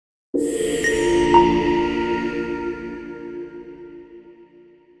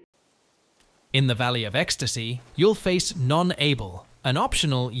In the Valley of Ecstasy, you'll face Non-Able, an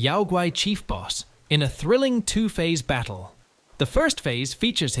optional Yaoguai Chief boss, in a thrilling two-phase battle. The first phase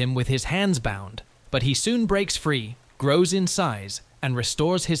features him with his hands bound, but he soon breaks free, grows in size, and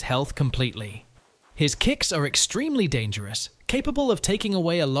restores his health completely. His kicks are extremely dangerous, capable of taking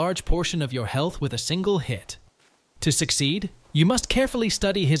away a large portion of your health with a single hit. To succeed, you must carefully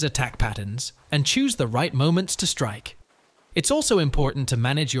study his attack patterns and choose the right moments to strike. It's also important to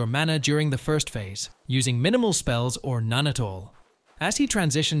manage your mana during the first phase, using minimal spells or none at all. As he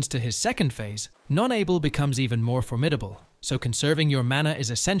transitions to his second phase, Non-Able becomes even more formidable, so conserving your mana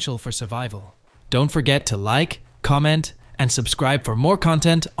is essential for survival. Don't forget to like, comment, and subscribe for more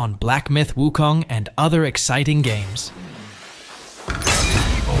content on Black Myth WuKong and other exciting games.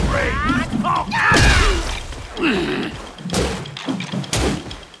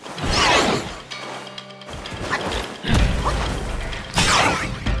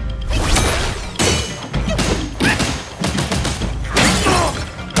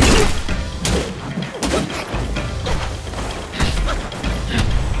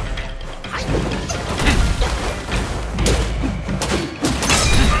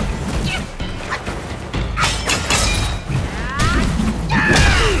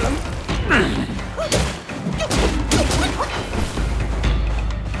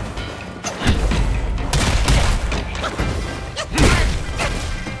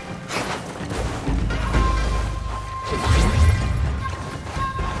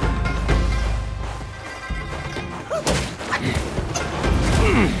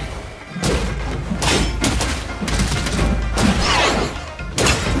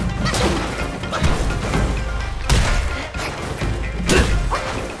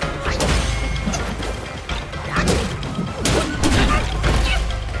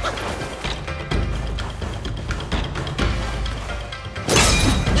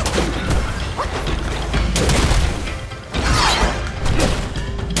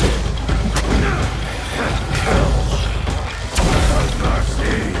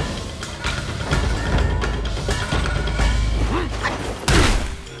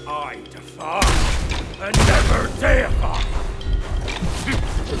 And never deify!